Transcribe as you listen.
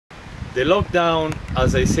The lockdown,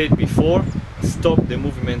 as I said before, stopped the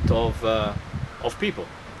movement of people.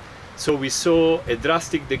 So we saw a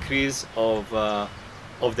drastic decrease of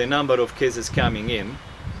the number of cases coming in.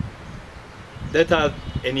 That had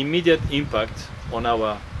an immediate impact on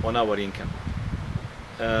our income.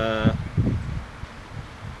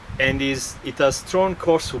 And it has thrown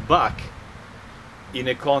CoRSU back in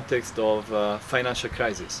a context of financial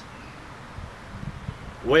crisis,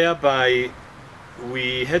 whereby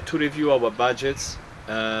we had to review our budgets,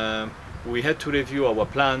 we had to review our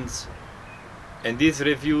plans, and these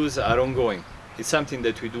reviews are ongoing. It's something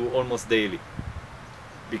that we do almost daily,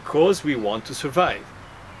 because we want to survive.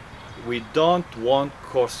 We don't want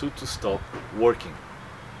CoRSU to stop working.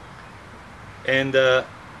 And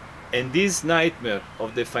this nightmare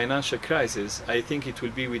of the financial crisis, I think it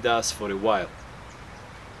will be with us for a while.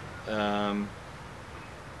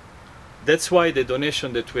 That's why the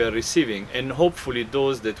donation that we are receiving, and hopefully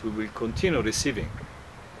those that we will continue receiving,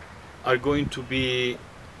 are going to be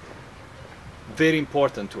very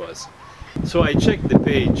important to us. So I checked the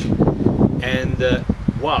page, and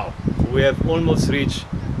wow, we have almost reached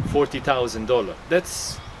 $40,000.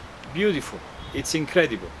 That's beautiful. It's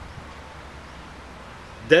incredible.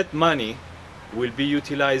 That money will be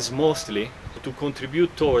utilized mostly to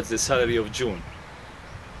contribute towards the salary of June.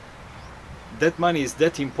 That money is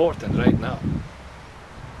that important right now.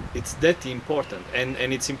 It's that important, and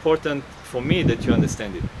it's important for me that you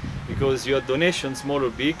understand it, because your donations, small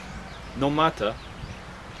or big, no matter,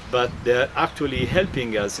 but they're actually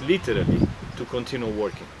helping us literally to continue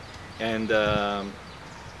working. And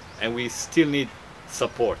we still need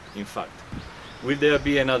support, in fact. Will there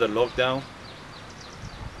be another lockdown?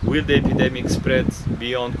 Will the epidemic spread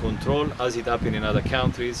beyond control as it happened in other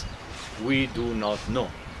countries? We do not know.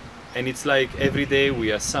 And it's like every day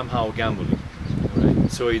we are somehow gambling, right?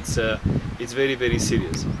 So it's very, very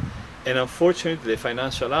serious. And unfortunately, the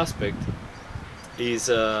financial aspect is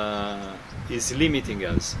limiting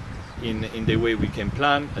us in the way we can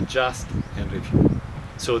plan, adjust, and review.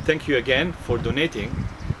 So thank you again for donating,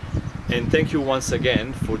 and thank you once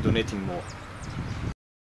again for donating more.